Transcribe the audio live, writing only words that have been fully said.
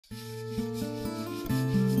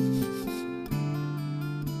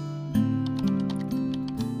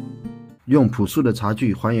用朴素的茶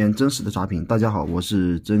具还原真实的茶品。大家好，我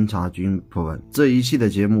是真茶君普文。这一期的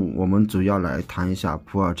节目，我们主要来谈一下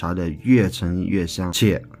普洱茶的越陈越香，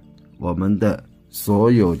且我们的所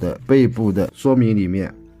有的背部的说明里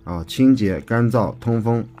面清洁、干燥、通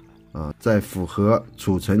风，在符合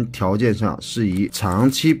储存条件上适宜长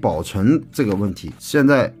期保存这个问题。现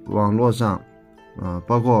在网络上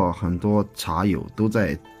包括很多茶友都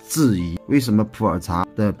在质疑，为什么普洱茶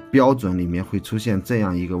的标准里面会出现这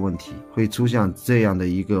样一个问题，会出现这样的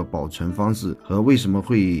一个保存方式，和为什么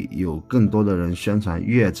会有更多的人宣传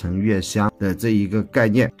越陈越香的这一个概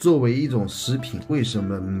念。作为一种食品，为什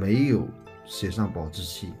么没有写上保质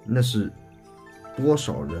期？那是多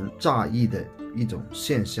少人诧异的一种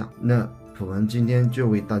现象。那普文今天就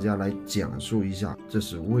为大家来讲述一下这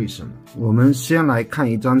是为什么。我们先来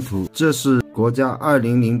看一张图，这是国家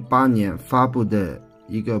2008年发布的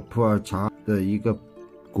一个普洱茶的一个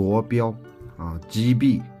国标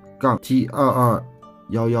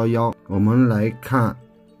GB-T22111。我们来看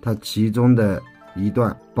它其中的一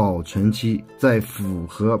段：保存期，在符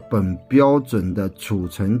合本标准的储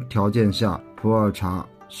存条件下，普洱茶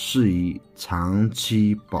适宜长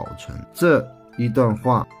期保存。这一段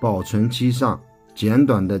话保存期上简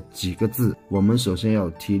短的几个字，我们首先要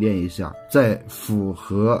提炼一下。在符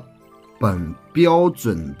合本标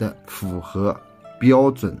准的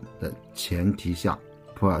前提下，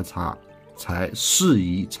普洱茶才适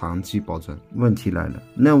宜长期保存。问题来了，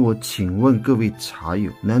那我请问各位茶友，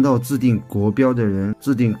难道制定国标的人、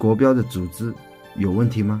制定国标的组织有问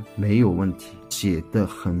题吗？没有问题，写得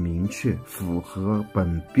很明确，符合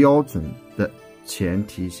本标准的前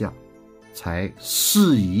提下才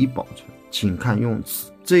适宜保存。请看用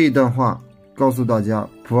词。这一段话告诉大家，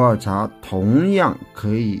普洱茶同样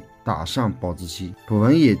可以打上保质期。普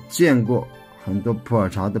文也见过很多普洱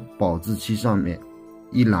茶的保质期上面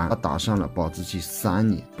一栏打上了保质期3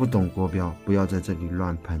年。不懂国标不要在这里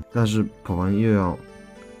乱喷。但是普文又要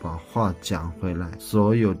把话讲回来，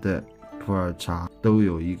所有的普洱茶都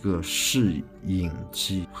有一个适饮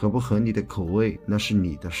期，合不合你的口味那是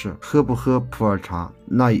你的事，喝不喝普洱茶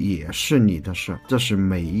那也是你的事，这是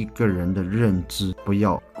每一个人的认知，不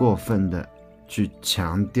要过分的去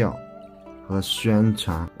强调和宣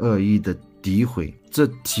传恶意的诋毁，这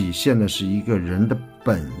体现的是一个人的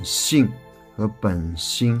本性和本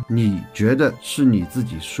心。你觉得是你自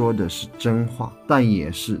己说的是真话，但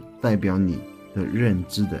也是代表你的认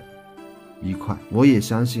知的一块。我也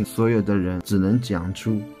相信所有的人只能讲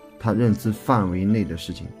出他认知范围内的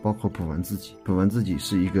事情，包括普文自己。普文自己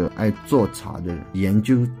是一个爱做茶的人，研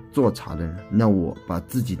究做茶的人，那我把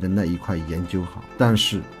自己的那一块研究好，但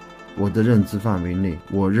是我的认知范围内，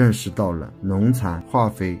我认识到了农残化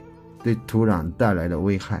肥对土壤带来的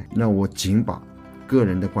危害，那我仅把个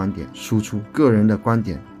人的观点输出，个人的观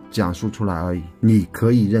点讲述出来而已。你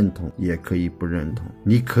可以认同也可以不认同，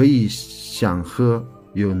你可以想喝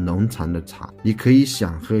有农残的茶，你可以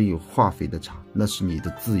想喝有化肥的茶，那是你的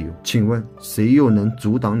自由。请问谁又能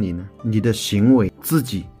阻挡你呢？你的行为自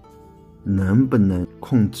己能不能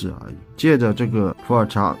控制而已。借着这个普洱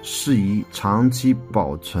茶适宜长期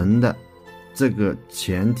保存的这个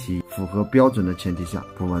前提，符合标准的前提下，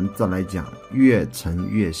普文再来讲越陈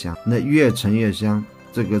越香。那越陈越香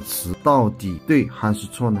这个词到底对还是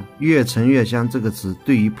错呢？越陈越香这个词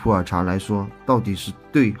对于普洱茶来说到底是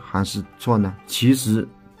对还是错呢？其实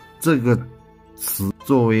这个词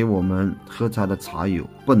作为我们喝茶的茶友，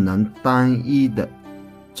不能单一的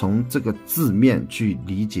从这个字面去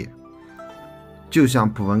理解。就像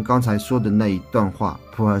普文刚才说的那一段话，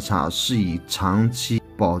普洱茶是以长期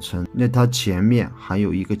保存，那它前面还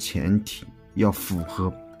有一个前提，要符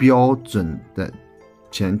合标准的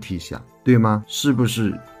前提下，对吗？是不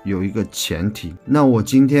是有一个前提？那我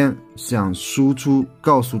今天想输出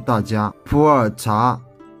告诉大家，普洱茶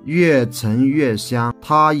越陈越香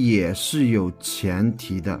它也是有前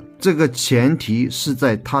提的，这个前提是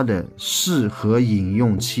在它的适合饮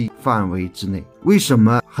用期范围之内。为什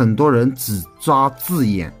么很多人只抓字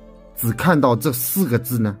眼，只看到这4个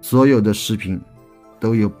字呢？所有的食品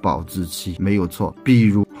都有保质期，没有错。比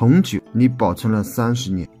如红酒你保存了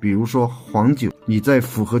30年，比如说黄酒你在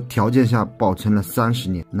符合条件下保存了30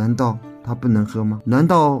年，难道它不能喝吗？难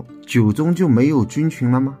道酒中就没有菌群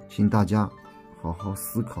了吗？请大家好好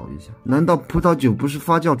思考一下。难道葡萄酒不是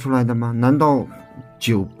发酵出来的吗？难道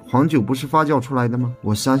黄酒不是发酵出来的吗？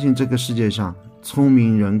我相信这个世界上聪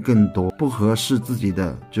明人更多，不合适自己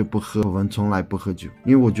的就不喝。我们从来不喝酒，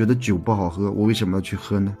因为我觉得酒不好喝，我为什么要去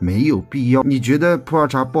喝呢？没有必要。你觉得普洱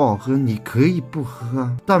茶不好喝，你可以不喝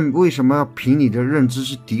啊，但为什么要凭你的认知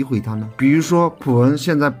去诋毁它呢？比如说普洱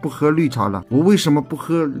现在不喝绿茶了，我为什么不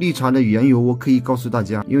喝绿茶的缘由，我可以告诉大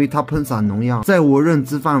家，因为它喷洒农药，在我认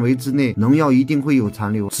知范围之内，农药一定会有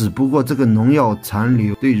残留，只不过这个农药残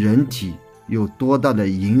留对人体有多大的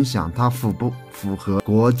影响，它符不符合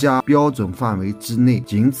国家标准范围之内，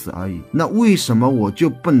仅此而已。那为什么我就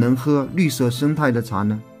不能喝绿色生态的茶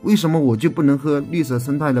呢？为什么我就不能喝绿色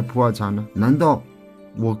生态的普洱茶呢？难道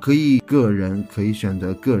我个人可以选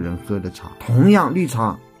择个人喝的茶？同样绿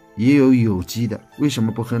茶也有有机的，为什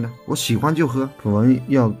么不喝呢？我喜欢就喝。普洱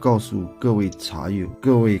要告诉各位茶友，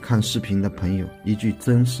各位看视频的朋友一句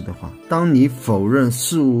真实的话，当你否认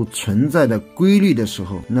事物存在的规律的时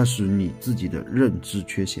候，那是你自己的认知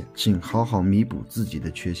缺陷，请好好弥补自己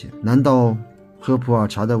的缺陷。难道喝普洱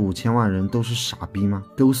茶的5000万人都是傻逼吗？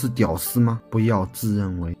都是屌丝吗？不要自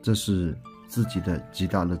认为，这是自己的极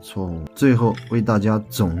大的错误。最后为大家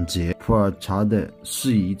总结普洱茶的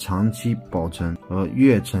适宜长期保存和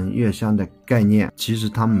越陈越香的概念，其实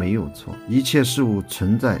它没有错，一切事物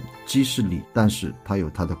存在即是理，但是它有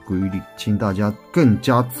它的规律，请大家更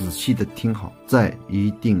加仔细的听好，在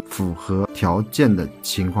一定符合条件的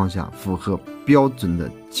情况下，符合标准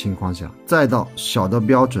的情况下，再到小的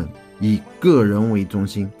标准，以个人为中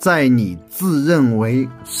心，在你自认为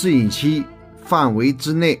适应期范围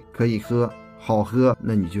之内可以喝，好喝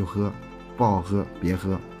那你就喝，不好喝别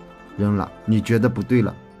喝，扔了。你觉得不对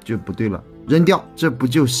了就不对了，扔掉，这不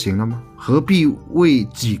就行了吗？何必为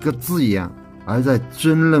几个字眼而在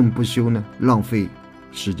争论不休呢？浪费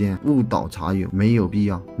时间，误导茶友，没有必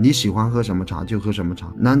要。你喜欢喝什么茶就喝什么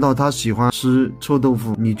茶，难道他喜欢吃臭豆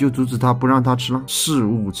腐你就阻止他不让他吃了？事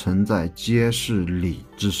物存在皆是理，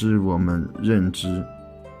只是我们认知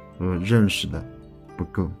和认识的不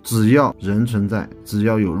够。只要人存在，只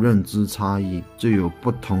要有认知差异，就有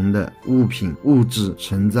不同的物品物质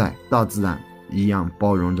存在，大自然一样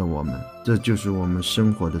包容着我们，这就是我们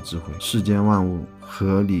生活的智慧。世间万物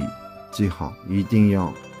合理即好，一定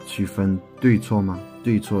要区分对错吗？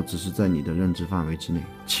对错只是在你的认知范围之内，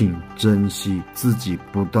请珍惜自己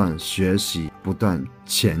不断学习不断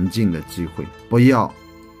前进的机会，不要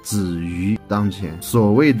止于当前。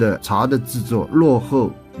所谓的茶的制作落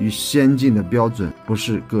后与先进的标准不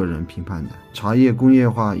是个人评判的。茶叶工业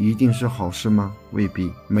化一定是好事吗？未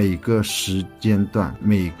必。每个时间段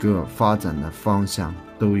每个发展的方向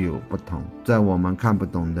都有不同，在我们看不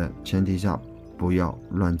懂的前提下，不要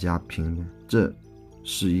乱加评论，这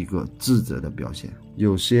是一个自责的表现。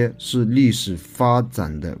有些是历史发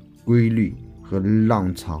展的规律和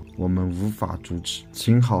浪潮，我们无法阻止，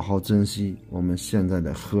请好好珍惜我们现在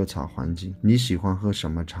的喝茶环境。你喜欢喝什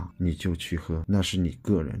么茶你就去喝，那是你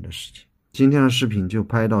个人的事情。今天的视频就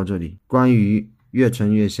拍到这里，关于越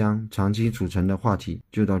陈越香长期储存的话题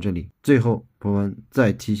就到这里。最后普洱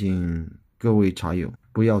再提醒各位茶友，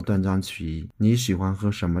不要断章取义。你喜欢喝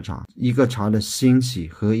什么茶？一个茶的兴起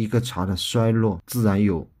和一个茶的衰落，自然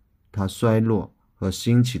有它衰落和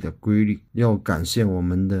兴起的规律。要感谢我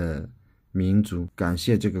们的民族，感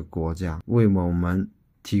谢这个国家为我们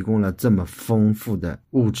提供了这么丰富的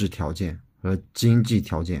物质条件和经济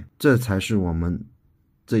条件，这才是我们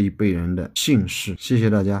这一辈人的幸事。谢谢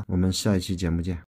大家，我们下一期节目见。